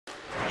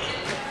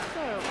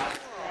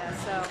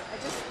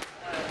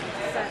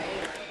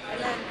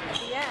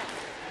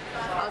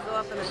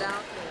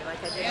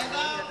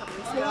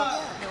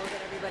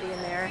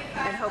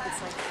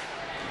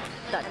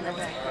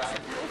I think. That was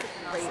a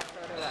great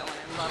photo, that one.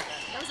 I love that.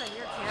 That was on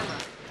your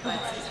camera, but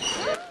it's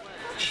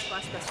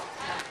Splashbuster.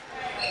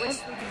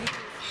 Which we could use,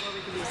 or we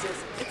could use this.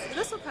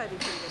 This will probably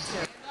be pretty good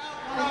too.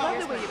 I love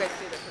the way you guys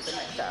do this with the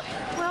next step.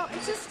 Well,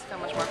 it's just so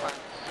much more fun.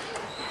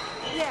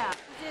 Yeah.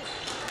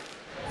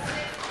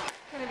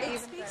 It even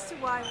speaks to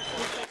why we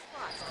play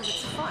squash, because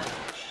it's fun.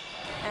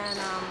 And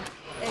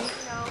you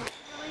know,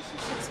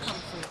 relationships come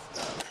from this.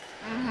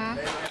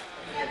 Mm-hmm. And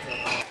I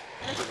think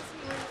it's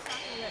we were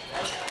talking that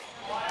the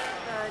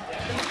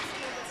middle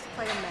school gets to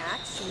play a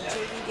match, and the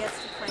JV gets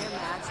to play a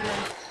match, and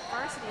then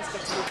varsities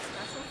get to do a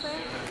special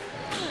thing.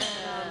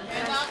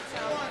 And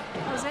so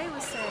Jose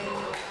was saying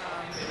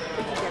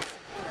we could get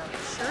a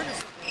shirt or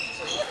something.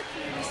 We have a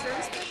community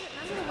service budget,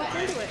 and I'm going to look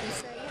into it and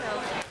say,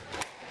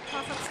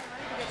 cough up some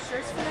money to get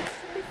shirts for next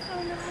year.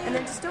 And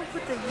then just don't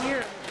put the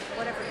year,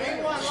 whatever day,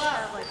 just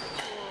have like a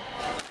cool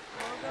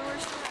logo or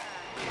something.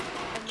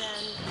 And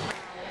then,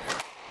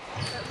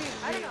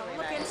 I don't know,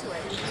 look into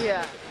it.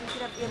 Yeah. You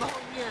could have a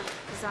whole year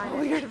design it.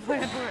 Oh, you're to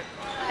plan for it.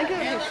 I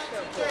get it.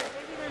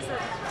 Maybe there's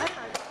I don't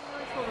know, it'd be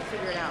really cool to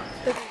figure it out.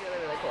 That'd be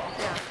really, really cool.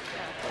 Yeah.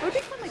 It would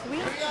be fun, like, we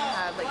have to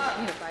have, like,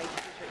 buy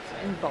t-shirts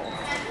in bulk.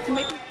 To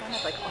make it fun,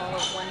 have, like, all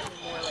of one thing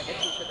more, like, a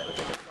t-shirt that was,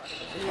 like, a squash,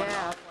 just one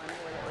off one,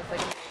 or that was,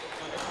 like, a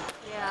one or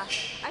something. Yeah.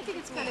 I think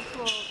it's kind of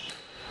cool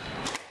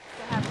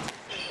to have a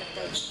t-shirt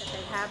that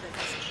they have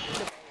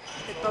that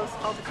both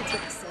all the kids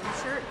get the same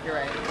shirt. You're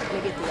right.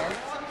 Maybe at the end.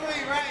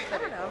 I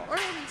don't know. Or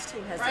maybe each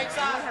team has their own.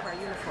 We have our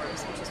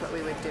uniforms, which is what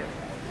we would do.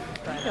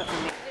 But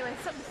anyway,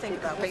 something to think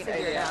about. We'll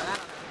figure it out. I don't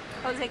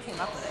know. Jose came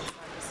up with it, so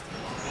I'm just...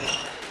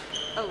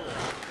 Oh.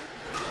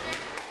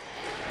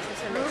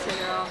 Just to make sure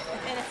they're all...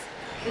 And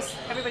it's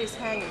everybody's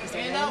hanging because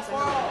their names are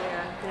over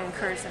there. I'm going to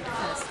encourage them to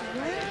kind of stand.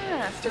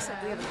 Yeah. Just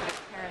like we have a bunch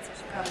of parents I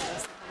should probably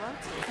just say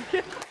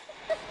hello to.